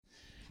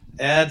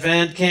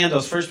Advent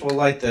candles. First, we'll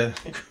light the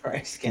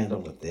Christ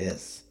candle with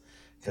this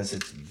because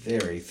it's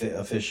very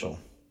official.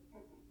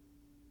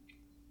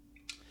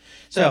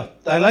 So,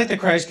 I light the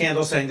Christ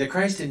candle saying that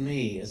Christ in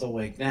me is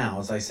awake now,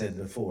 as I said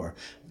before,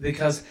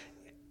 because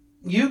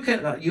you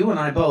and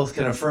I both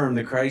can affirm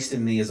that Christ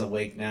in me is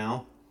awake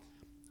now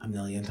a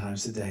million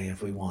times a day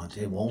if we want.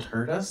 It won't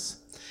hurt us.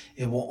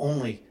 It will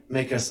only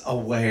make us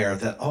aware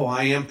that, oh,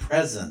 I am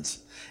present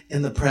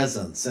in the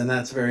presence, and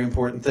that's a very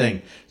important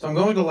thing. So I'm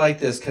going to light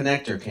this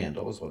connector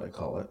candle, is what I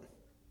call it.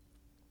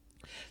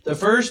 The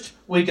first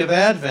week of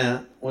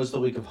Advent was the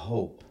week of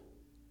hope.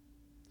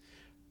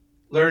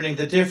 Learning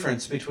the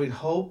difference between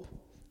hope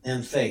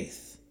and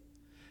faith.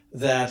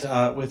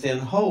 That within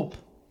hope,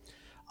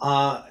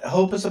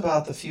 hope is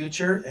about the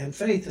future and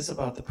faith is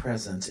about the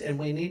present, and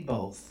we need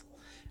both.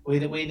 We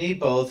need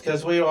both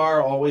because we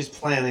are always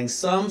planning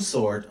some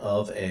sort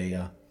of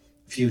a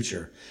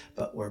future,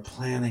 but we're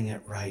planning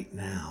it right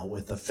now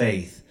with the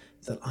faith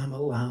that I'm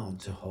allowed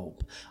to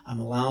hope,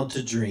 I'm allowed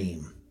to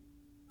dream,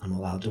 I'm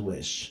allowed to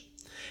wish.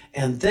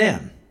 And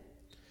then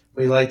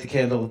we light the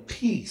candle of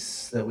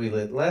peace that we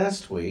lit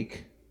last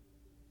week.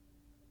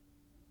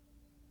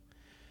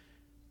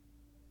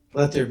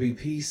 Let there be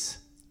peace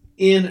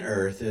in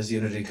earth, as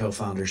Unity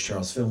co-founders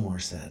Charles Fillmore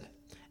said.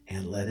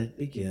 And let it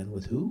begin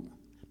with who?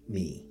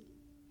 Me.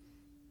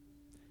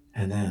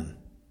 And then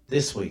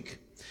this week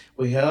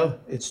we have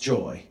it's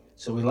joy.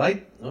 So we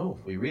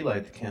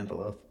relight the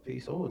candle of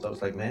peace. Oh, that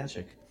was like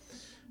magic.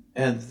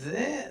 And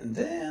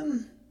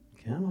then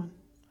come on.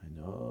 I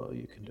know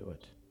you can do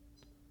it.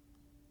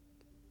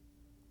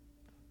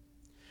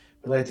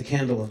 We light the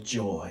candle of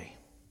joy.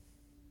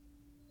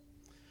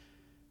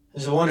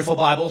 There's a wonderful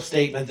Bible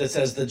statement that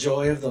says, the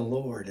joy of the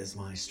Lord is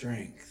my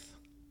strength.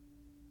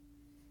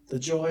 The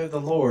joy of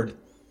the Lord.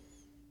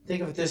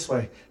 Think of it this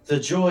way. The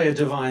joy of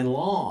divine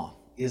law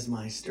is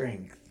my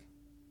strength.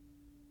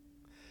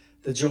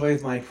 The joy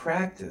of my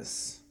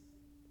practice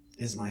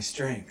is my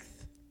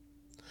strength.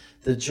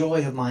 The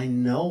joy of my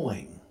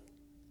knowing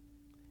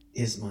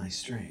is my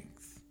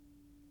strength.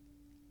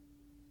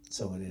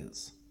 So it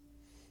is.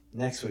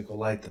 Next week we'll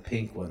light the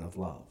pink one of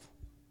love.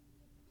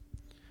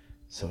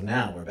 So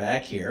now we're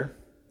back here.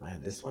 I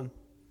had this one.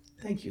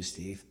 Thank you,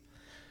 Steve.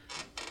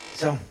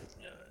 So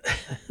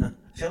I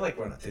feel like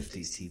we're on a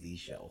 50s TV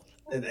show.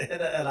 And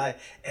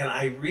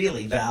I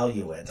really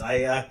value it.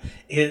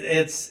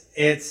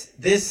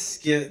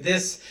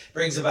 This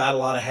brings about a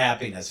lot of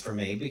happiness for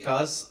me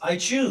because I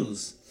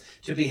choose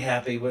to be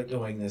happy with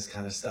doing this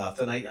kind of stuff,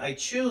 and I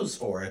choose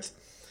for it.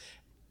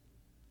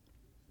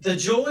 The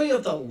joy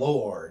of the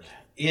Lord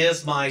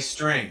is my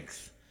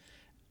strength.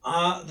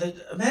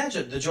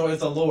 Imagine the joy of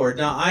the Lord.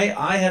 Now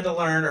I had to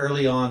learn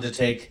early on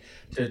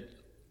to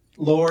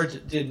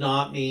Lord did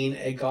not mean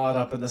a God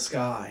up in the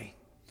sky.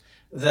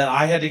 That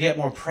I had to get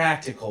more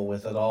practical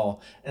with it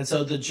all. And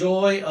so the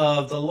joy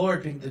of the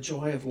Lord being the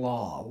joy of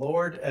law.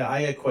 Lord,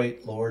 I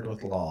equate Lord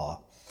with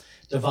law,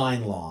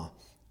 divine law.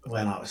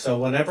 So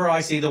whenever I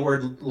see the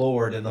word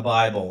Lord in the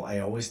Bible, I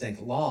always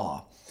think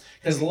law,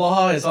 because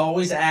law is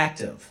always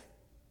active.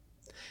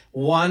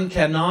 One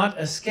cannot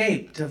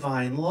escape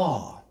divine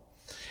law.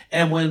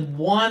 And when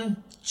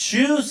one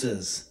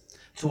chooses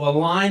to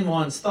align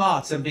one's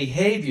thoughts and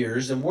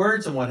behaviors and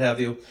words and what have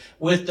you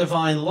with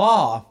divine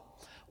law,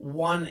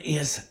 one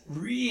is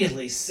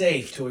really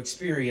safe to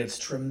experience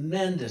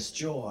tremendous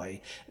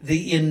joy,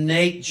 the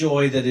innate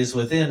joy that is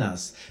within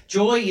us.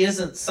 Joy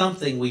isn't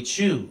something we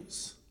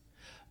choose.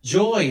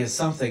 Joy is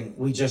something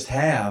we just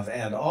have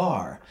and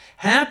are.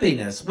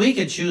 Happiness, we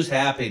can choose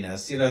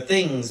happiness.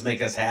 Things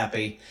make us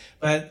happy,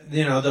 but,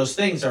 those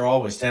things are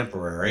always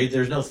temporary.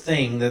 There's no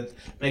thing that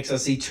makes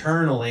us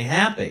eternally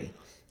happy.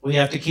 We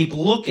have to keep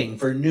looking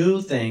for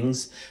new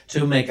things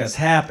to make us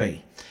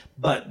happy.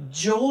 But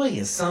joy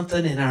is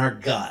something in our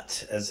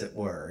gut, as it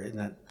were. Isn't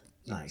that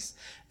nice?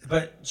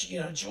 But,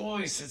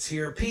 joy sits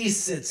here. Peace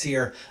sits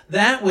here.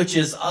 That which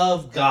is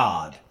of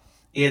God.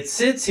 It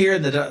sits here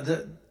in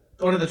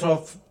one of the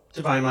 12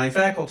 divine mind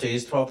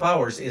faculties, 12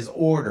 powers, is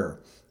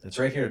order. It's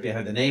right here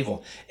behind the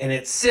navel. And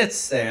it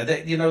sits there.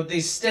 They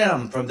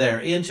stem from there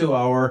into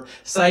our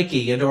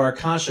psyche, into our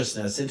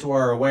consciousness, into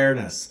our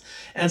awareness.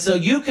 And so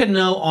you can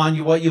know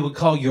on what you would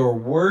call your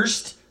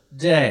worst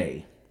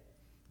day,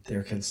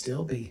 there can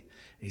still be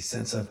a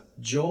sense of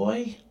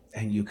joy,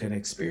 and you can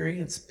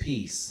experience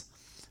peace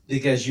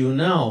because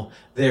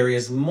there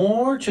is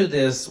more to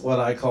this, what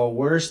I call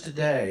worst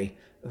day,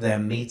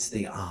 than meets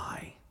the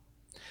eye.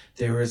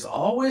 There is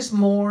always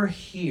more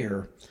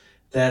here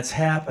that's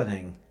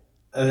happening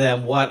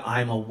than what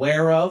I'm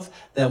aware of,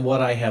 than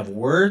what I have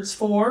words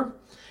for.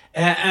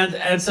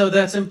 And so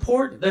that's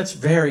important. That's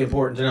very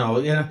important to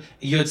know.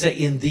 You would say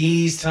in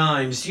these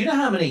times. Do you know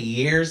how many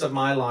years of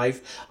my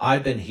life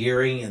I've been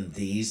hearing in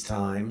these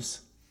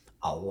times?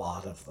 A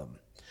lot of them.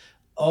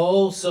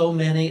 Oh, so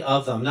many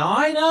of them. Now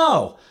I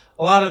know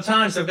a lot of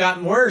times have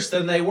gotten worse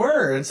than they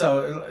were. And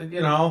so,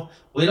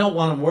 we don't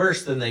want them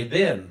worse than they've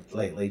been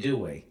lately, do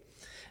we?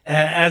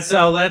 And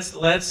so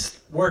let's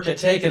work at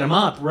taking them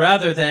up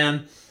rather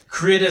than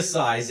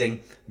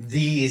criticizing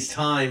these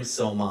times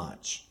so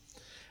much.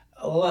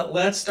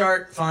 Let's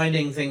start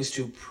finding things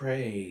to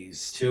praise.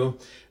 So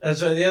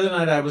the other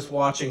night I was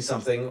watching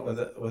something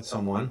with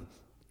someone.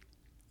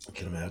 I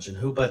can imagine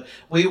who, but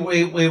we were.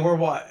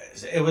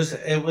 It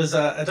was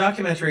a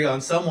documentary on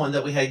someone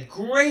that we had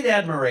great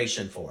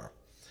admiration for,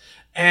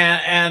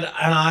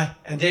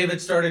 and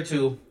David started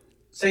to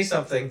say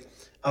something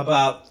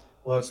about,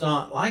 well, it's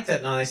not like that.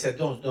 And I said,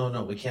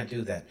 no, we can't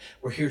do that.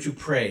 We're here to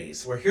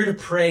praise. We're here to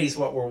praise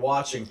what we're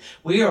watching.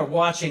 We are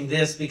watching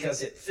this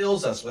because it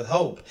fills us with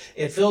hope.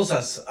 It fills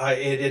us,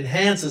 it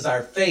enhances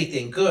our faith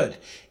in good.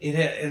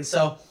 And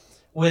so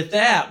with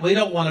that, we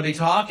don't want to be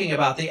talking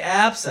about the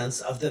absence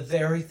of the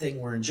very thing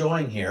we're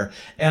enjoying here.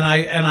 And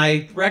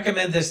I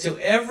recommend this to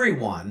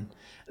everyone.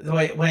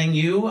 When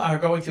you are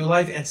going through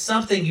life and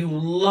something you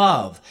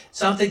love,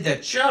 something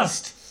that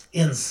just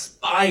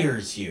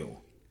inspires you,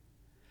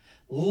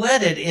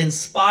 let it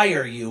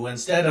inspire you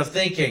instead of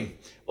thinking,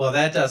 well,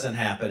 that doesn't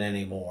happen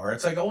anymore.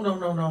 It's like, oh,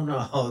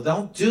 no.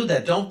 Don't do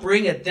that. Don't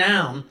bring it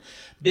down.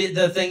 Be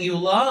the thing you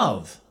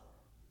love.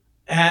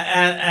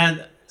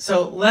 And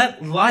so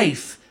let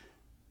life,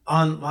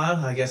 on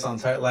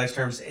life's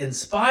terms,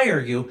 inspire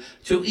you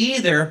to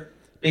either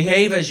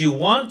behave as you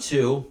want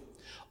to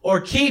or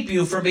keep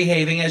you from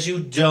behaving as you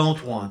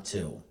don't want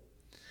to.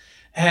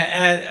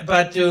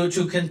 But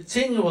to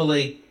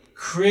continually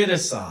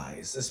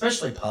criticize,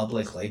 especially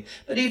publicly,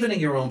 but even in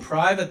your own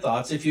private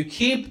thoughts, if you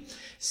keep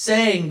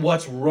saying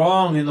what's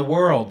wrong in the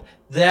world,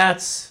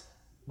 that's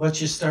what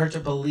you start to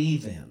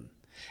believe in.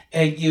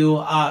 And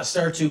you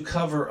start to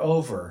cover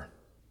over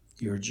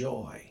your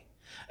joy.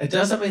 It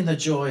doesn't mean the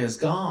joy is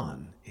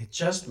gone. It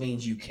just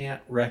means you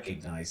can't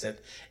recognize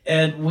it.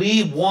 And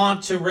we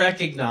want to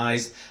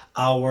recognize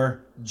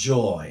our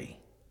joy.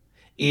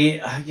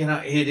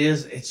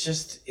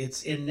 It's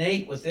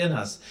innate within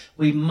us.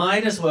 We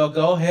might as well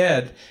go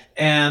ahead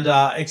and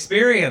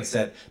experience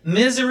it.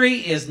 Misery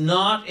is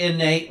not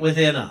innate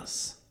within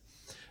us.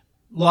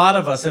 A lot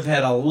of us have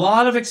had a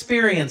lot of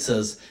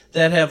experiences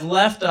that have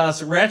left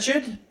us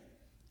wretched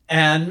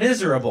and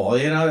miserable.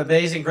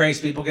 Amazing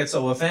Grace, people get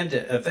so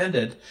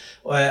offended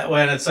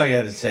when it's so,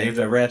 to save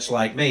a wretch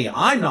like me.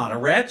 I'm not a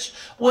wretch.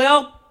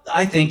 Well,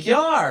 I think you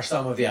are,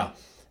 some of you.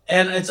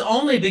 And it's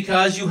only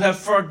because you have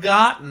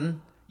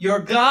forgotten your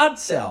God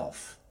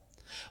self.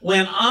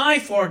 When I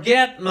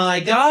forget my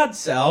God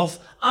self,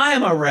 I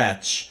am a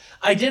wretch.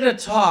 I did a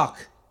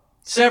talk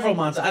several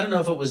months, I don't know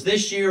if it was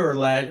this year or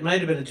last, it might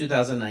have been in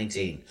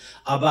 2019,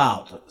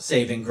 about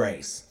saving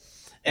grace.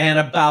 And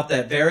about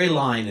that very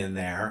line in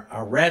there,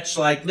 a wretch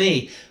like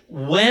me.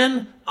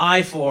 When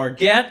I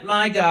forget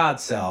my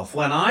God self,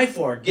 when I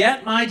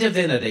forget my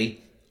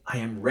divinity, I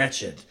am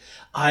wretched.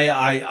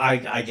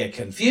 I get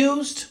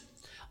confused.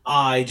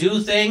 I do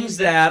things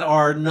that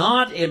are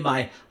not in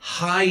my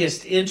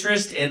highest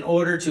interest in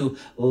order to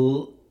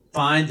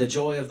find the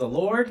joy of the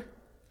Lord.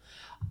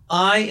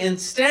 I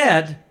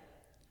instead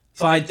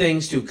find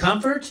things to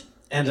comfort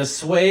and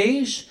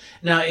assuage.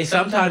 Now,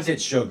 sometimes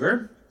it's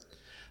sugar.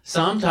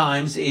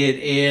 Sometimes it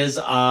is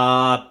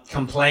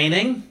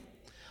complaining.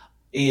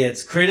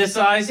 It's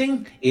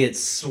criticizing. It's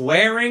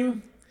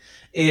swearing.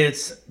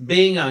 It's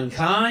being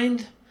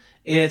unkind.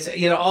 It's,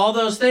 all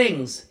those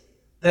things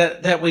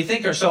that we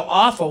think are so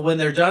awful when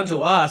they're done to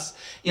us.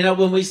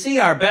 When we see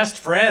our best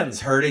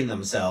friends hurting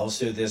themselves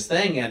through this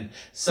thing, and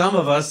some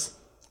of us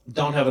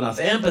don't have enough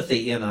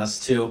empathy in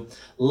us to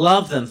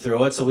love them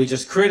through it, so we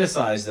just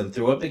criticize them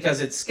through it because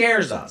it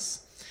scares us.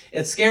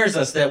 It scares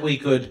us that we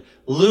could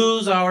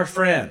lose our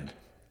friend.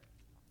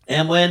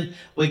 And when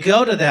we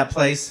go to that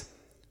place,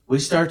 we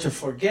start to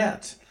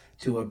forget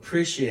to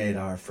appreciate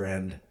our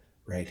friend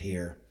right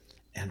here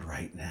and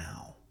right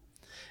now.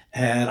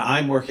 And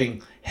I'm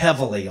working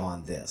heavily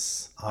on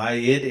this.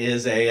 It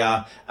is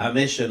a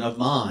mission of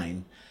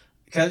mine.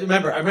 Because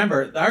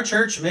remember, our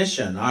church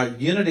mission, our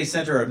Unity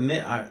Center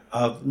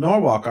of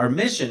Norwalk, our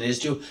mission is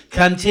to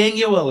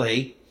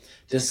continually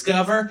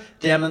discover,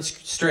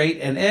 demonstrate,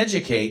 and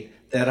educate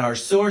that our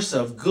source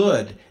of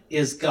good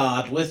is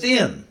God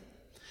within.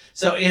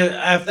 So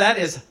if that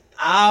is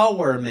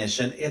our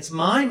mission, it's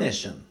my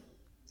mission,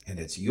 and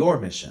it's your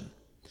mission.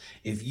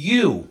 If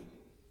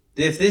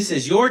this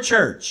is your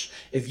church,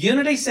 if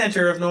Unity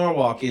Center of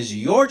Norwalk is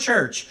your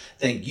church,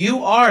 then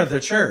you are the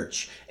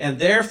church, and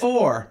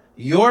therefore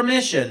your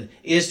mission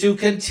is to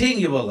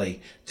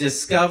continually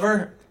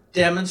discover,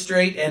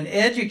 demonstrate, and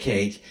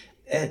educate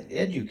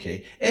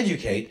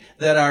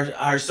that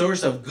our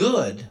source of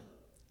good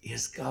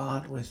is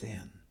God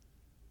within.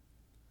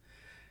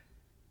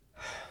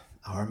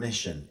 Our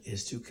mission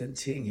is to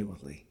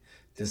continually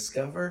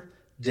discover,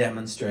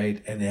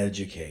 demonstrate, and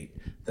educate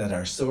that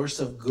our source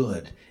of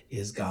good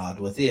is God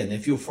within.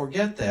 If you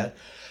forget that,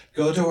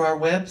 go to our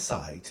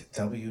website,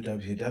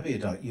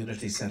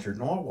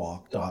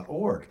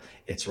 www.unitycenternorwalk.org.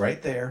 It's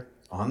right there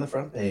on the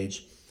front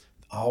page.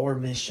 Our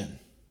mission.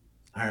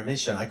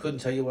 I couldn't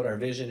tell you what our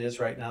vision is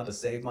right now to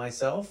save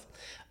myself,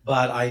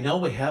 but I know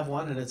we have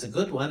one, and it's a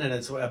good one, and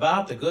it's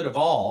about the good of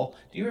all.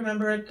 Do you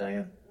remember it,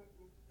 Diane?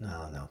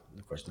 No,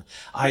 of course not.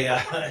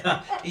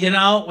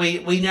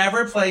 We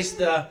never placed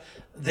the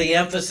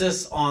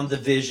emphasis on the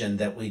vision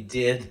that we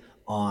did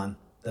on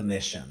the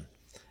mission.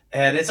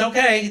 And it's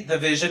okay. The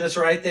vision is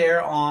right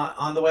there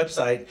on the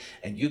website,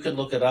 and you can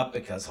look it up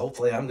because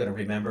hopefully I'm going to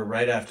remember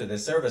right after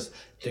this service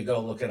to go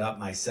look it up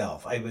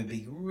myself. It would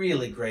be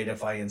really great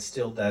if I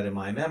instilled that in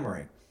my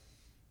memory.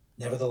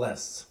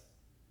 Nevertheless,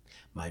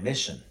 my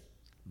mission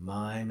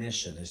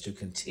is to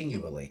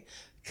continually,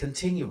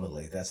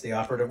 that's the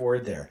operative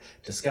word there,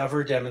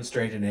 discover,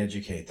 demonstrate, and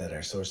educate that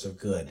our source of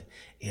good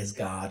is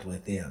God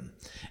within.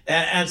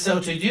 And so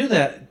to do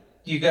that,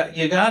 you got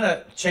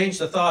to change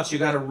the thoughts. You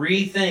got to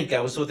rethink.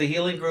 I was with the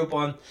healing group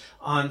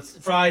on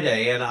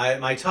Friday,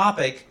 and my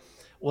topic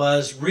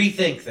was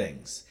rethink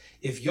things.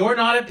 If you're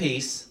not at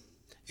peace,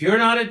 if you're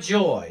not at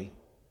joy,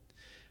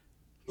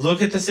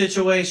 look at the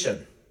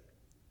situation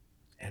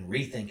and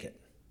rethink it.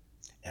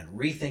 And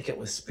rethink it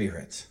with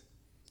spirit.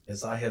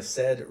 As I have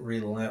said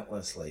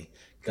relentlessly,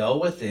 go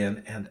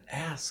within and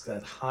ask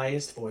that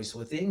highest voice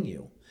within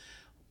you.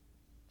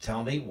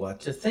 Tell me what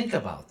to think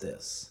about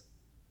this.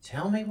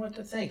 Tell me what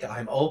to think.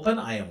 I'm open.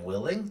 I am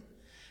willing.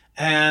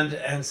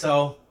 And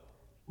so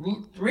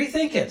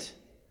rethink it.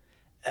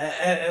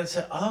 And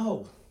say,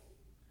 oh,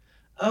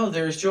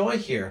 there's joy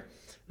here.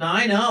 Now,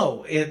 I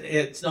know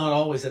it's not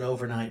always an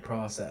overnight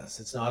process.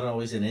 It's not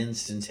always an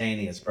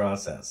instantaneous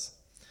process.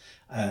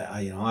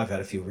 I've had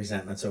a few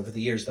resentments over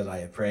the years that I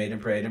have prayed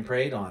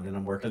on, and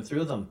I'm working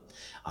through them.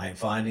 I'm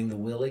finding the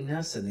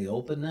willingness and the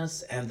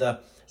openness and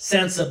the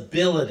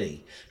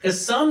sensibility.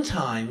 Because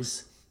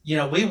sometimes,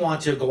 we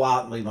want to go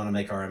out and we want to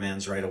make our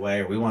amends right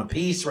away, or we want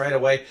peace right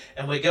away.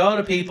 And we go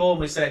to people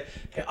and we say,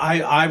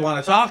 I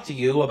want to talk to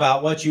you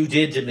about what you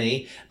did to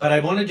me, but I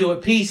want to do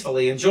it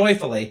peacefully and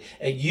joyfully.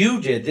 And you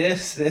did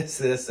this,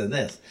 and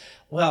this.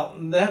 Well,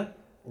 that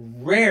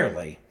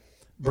rarely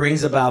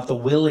brings about the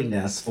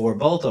willingness for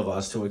both of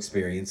us to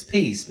experience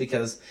peace,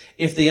 because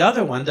if the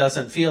other one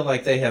doesn't feel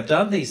like they have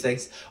done these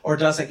things, or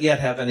doesn't yet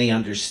have any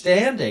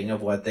understanding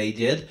of what they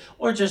did,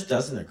 or just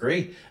doesn't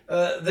agree,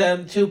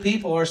 then two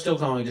people are still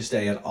going to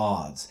stay at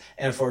odds,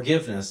 and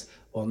forgiveness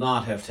will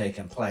not have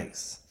taken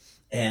place.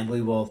 And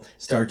we will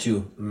start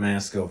to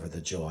mask over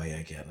the joy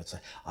again. It's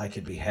like, I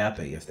could be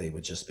happy if they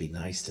would just be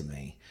nice to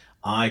me.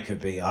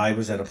 I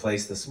was at a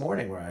place this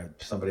morning where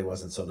somebody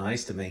wasn't so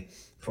nice to me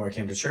before I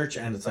came to church,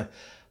 and it's like,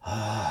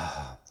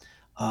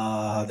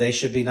 they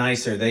should be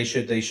nicer. They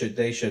should.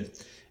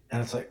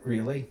 And it's like,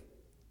 really?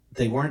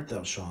 They weren't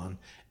though, Sean.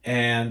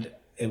 And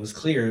it was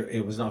clear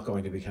it was not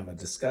going to become a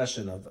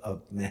discussion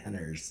of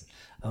manners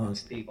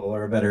amongst people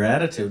or a better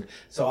attitude.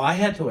 So I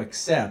had to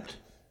accept,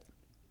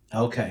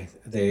 okay,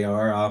 they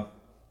are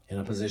in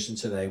a position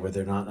today where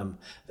they're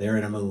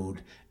in a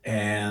mood,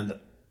 and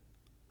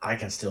I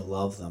can still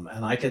love them.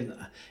 And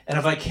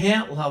if I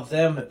can't love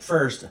them at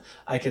first,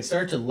 I can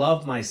start to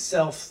love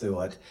myself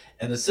through it.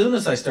 And as soon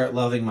as I start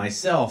loving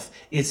myself,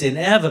 it's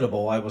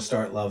inevitable I will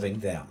start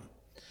loving them.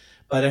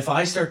 But if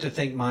I start to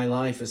think my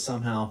life is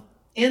somehow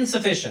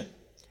insufficient,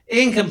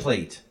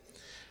 incomplete,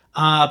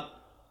 that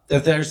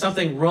there's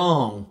something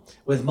wrong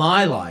with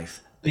my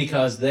life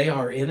because they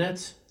are in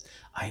it,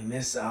 I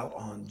miss out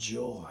on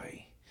joy.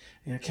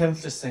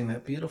 Kenneth just sang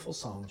that beautiful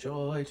song,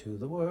 Joy to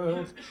the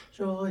World,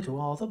 Joy to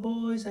all the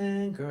boys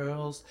and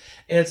girls.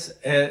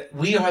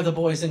 We are the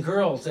boys and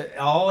girls at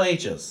all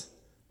ages,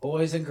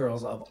 boys and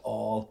girls of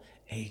all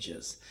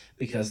ages,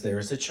 because there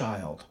is a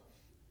child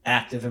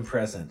active and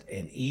present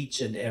in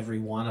each and every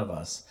one of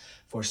us.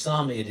 For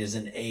some, it is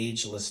an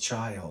ageless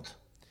child,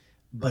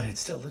 but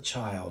it's still a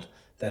child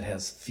that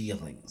has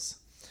feelings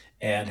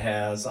and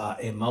has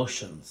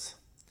emotions.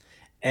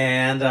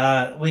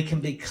 And we can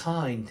be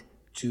kind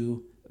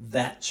to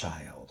that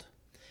child,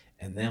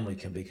 and then we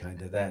can be kind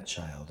to that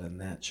child and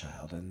that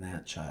child and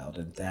that child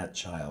and that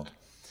child.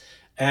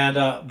 And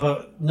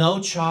but no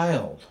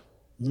child,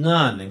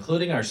 none,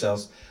 including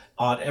ourselves,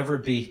 ought ever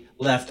be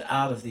left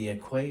out of the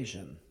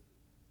equation.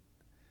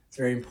 It's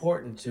very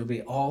important to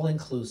be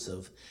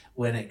all-inclusive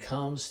when it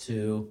comes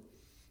to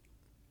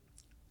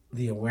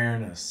the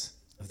awareness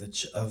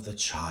of the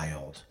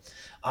child.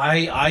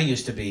 I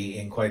used to be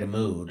in quite a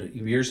mood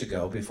years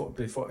ago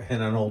before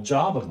in an old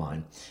job of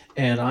mine,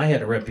 and I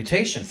had a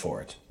reputation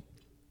for it.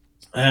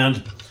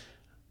 And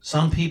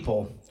some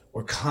people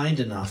were kind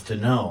enough to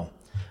know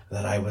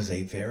that I was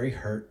a very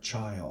hurt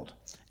child,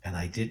 and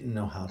I didn't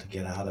know how to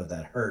get out of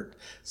that hurt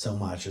so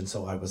much, and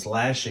so I was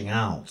lashing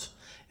out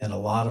in a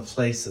lot of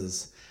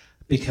places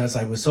because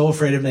I was so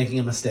afraid of making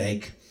a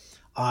mistake.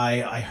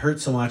 I hurt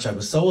so much, I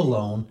was so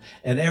alone,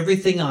 and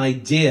everything I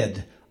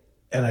did,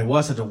 and I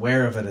wasn't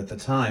aware of it at the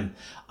time,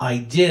 I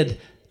did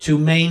to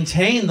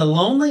maintain the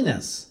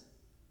loneliness.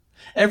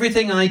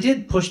 Everything I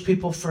did pushed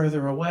people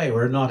further away,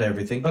 or not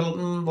everything, but a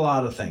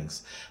lot of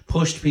things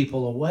pushed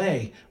people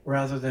away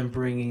rather than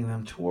bringing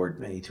them toward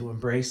me to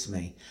embrace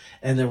me.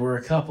 And there were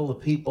a couple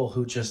of people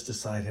who just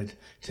decided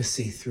to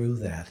see through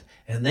that,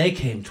 and they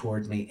came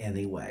toward me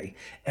anyway,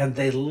 and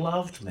they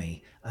loved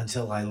me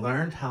until I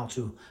learned how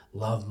to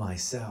love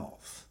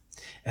myself.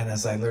 And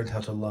as I learned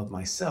how to love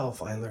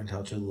myself, I learned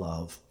how to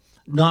love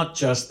not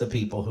just the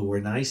people who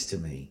were nice to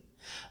me,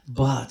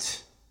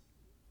 but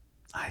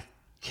I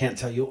can't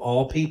tell you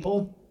all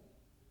people,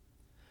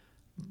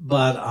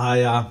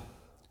 but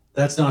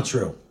that's not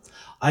true.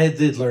 I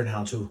did learn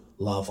how to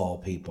love all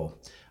people.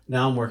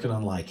 Now I'm working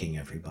on liking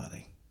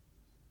everybody.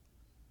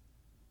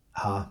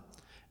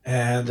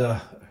 And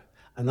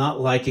I'm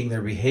not liking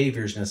their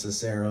behaviors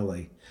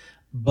necessarily,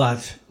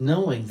 but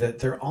knowing that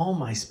they're all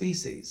my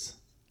species.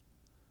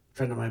 A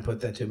friend of mine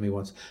put that to me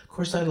once. Of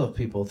course I love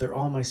people. They're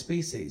all my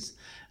species.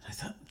 And I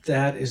thought,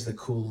 that is the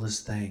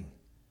coolest thing.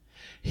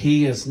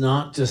 He is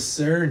not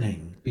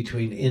discerning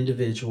between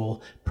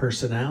individual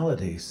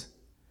personalities.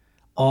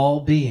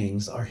 All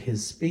beings are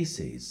his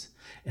species.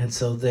 And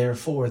so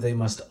therefore they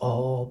must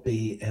all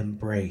be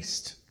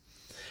embraced.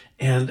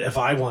 And if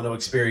I want to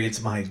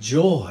experience my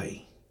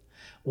joy,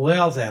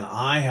 well, then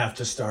I have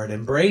to start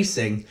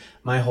embracing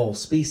my whole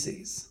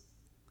species.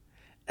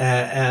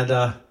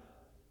 And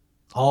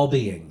all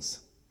beings.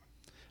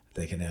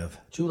 They can have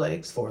 2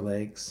 legs, 4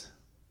 legs,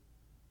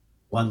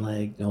 1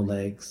 leg, no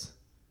legs.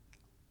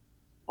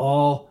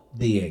 All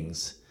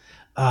beings.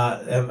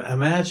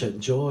 Imagine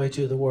joy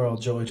to the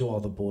world, joy to all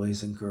the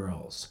boys and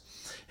girls.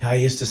 I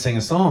used to sing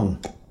a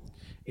song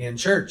in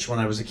church when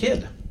I was a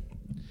kid.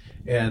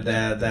 And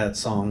that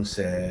song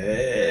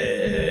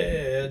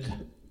said,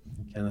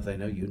 Kenneth, I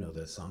know you know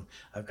this song.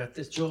 I've got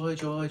this joy,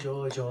 joy,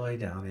 joy, joy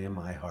down in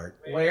my heart.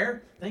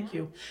 Where? Thank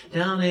you.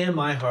 Down in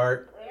my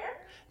heart. Where?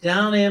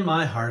 Down in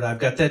my heart. I've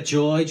got that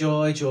joy,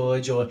 joy,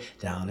 joy, joy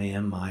down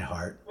in my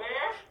heart.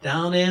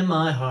 Down in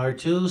my heart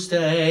to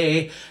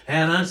stay,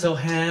 and I'm so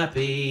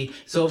happy,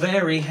 so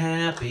very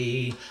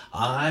happy.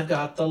 I've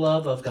got the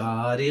love of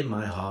God in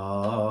my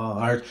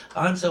heart.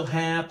 I'm so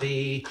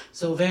happy,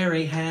 so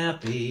very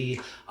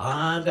happy.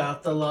 I've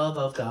got the love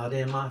of God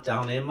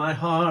down in my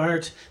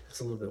heart.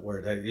 That's a little bit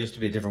word. It used to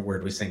be a different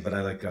word we sing, but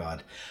I like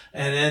God.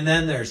 And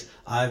then there's,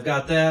 I've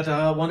got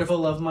that wonderful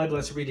love of my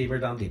blessed Redeemer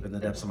down deep in the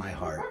depths of my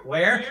heart.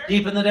 Where?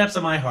 Deep in the depths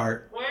of my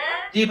heart. Where?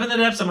 Deep in the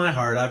depths of my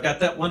heart, I've got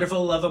that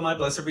wonderful love of my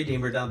blessed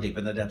Redeemer down deep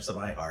in the depths of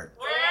my heart.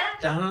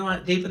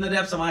 Deep in the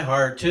depths of my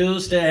heart to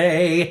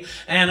stay.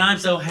 And I'm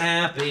so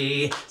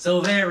happy,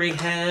 so very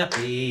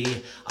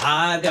happy.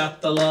 I've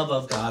got the love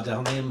of God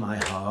down in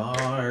my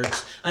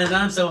heart. And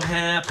I'm so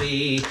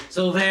happy,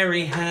 so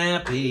very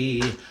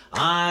happy.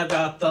 I've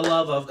got the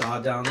love of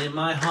God down in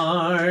my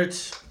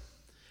heart.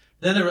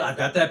 Then I've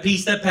got that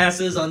peace that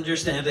passes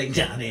understanding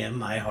down in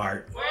my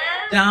heart.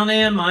 Down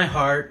in my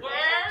heart.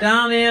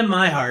 Down in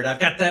my heart, I've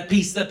got that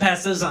peace that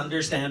passes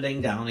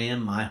understanding down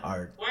in my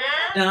heart.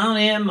 Down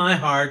in my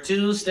heart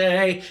to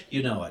stay.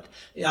 You know it.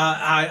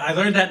 I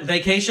learned that in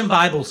Vacation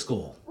Bible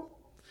School.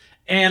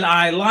 And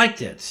I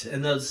liked it.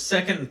 And the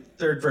second and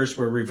third verse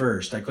were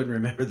reversed. I couldn't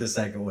remember the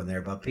second one there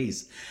about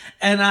peace.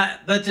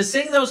 But to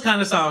sing those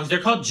kind of songs,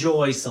 they're called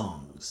joy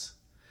songs.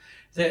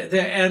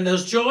 And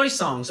those joy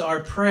songs are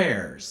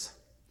prayers.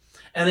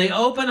 And they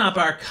open up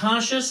our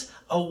conscious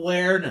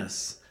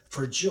awareness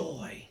for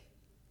joy.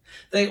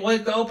 They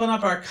open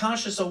up our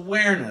conscious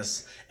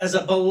awareness as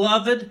a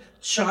beloved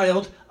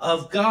child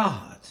of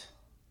God.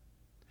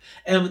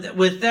 And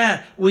with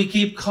that, we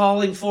keep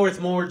calling forth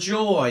more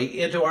joy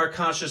into our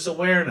conscious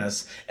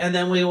awareness. And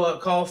then we will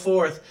call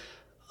forth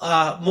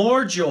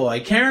more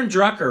joy. Karen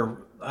Drucker,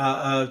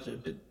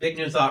 big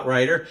New Thought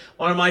writer,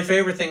 one of my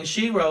favorite things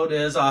she wrote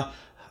is,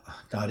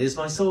 God is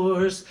my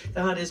source,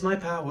 God is my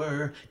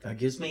power, God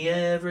gives me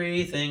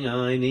everything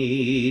I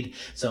need.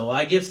 So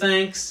I give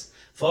thanks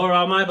for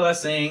all my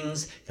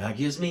blessings, God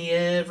gives me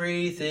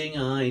everything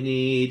I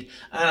need.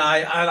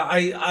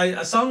 And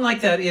a song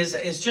like that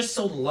is just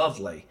so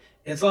lovely.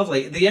 It's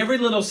lovely. The Every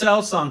Little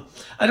Cell song,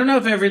 I don't know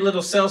if Every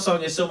Little Cell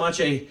song is so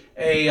much a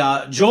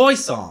joy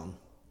song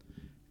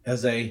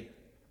as a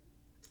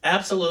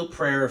absolute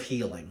prayer of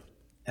healing,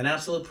 an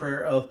absolute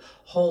prayer of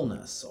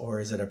wholeness, or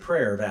is it a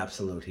prayer of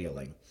absolute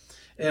healing?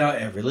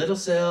 Every little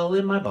cell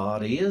in my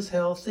body is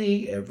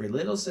healthy. Every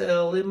little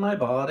cell in my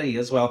body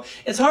is well.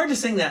 It's hard to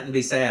sing that and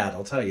be sad,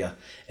 I'll tell you.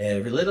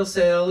 Every little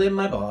cell in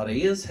my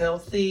body is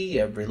healthy.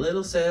 Every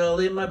little cell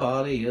in my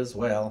body is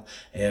well.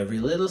 Every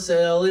little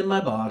cell in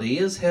my body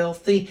is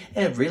healthy.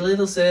 Every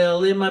little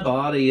cell in my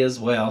body is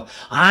well.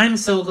 I'm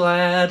so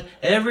glad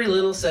every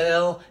little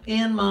cell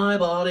in my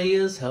body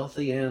is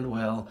healthy and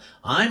well.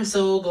 I'm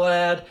so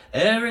glad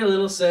every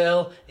little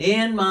cell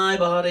in my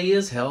body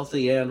is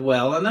healthy and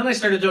well. And then I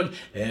started doing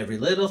every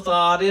little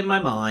thought in my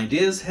mind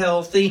is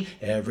healthy.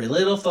 Every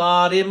little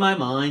thought in my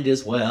mind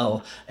is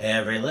well.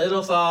 Every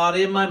little thought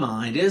in my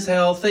mind is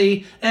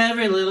healthy.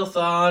 Every little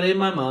thought in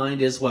my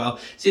mind is well.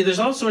 See, there's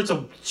all sorts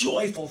of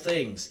joyful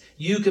things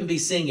you can be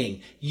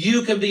singing.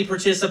 You can be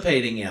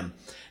participating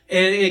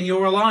in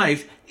your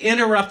life.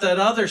 Interrupt that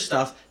other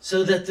stuff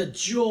so that the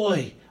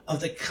joy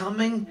of the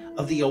coming,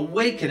 of the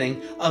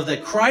awakening of the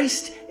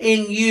Christ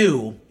in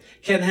you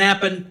can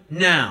happen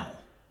now.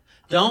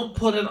 Don't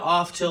put it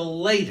off till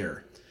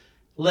later.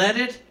 Let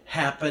it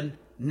happen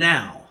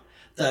now.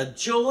 The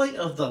joy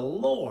of the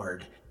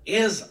Lord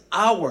is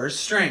our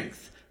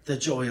strength. The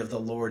joy of the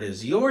Lord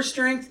is your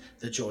strength.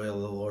 The joy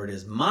of the Lord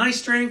is my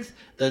strength.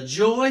 The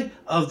joy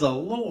of the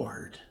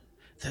Lord,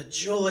 the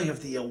joy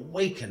of the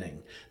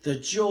awakening, the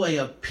joy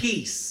of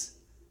peace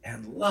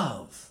and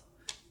love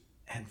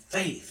and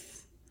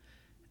faith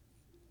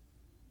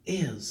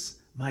is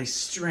my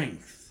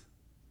strength.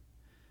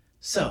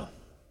 So,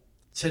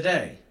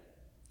 today,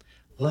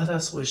 let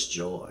us wish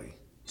joy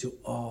to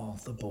all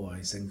the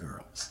boys and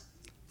girls.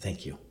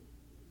 Thank you.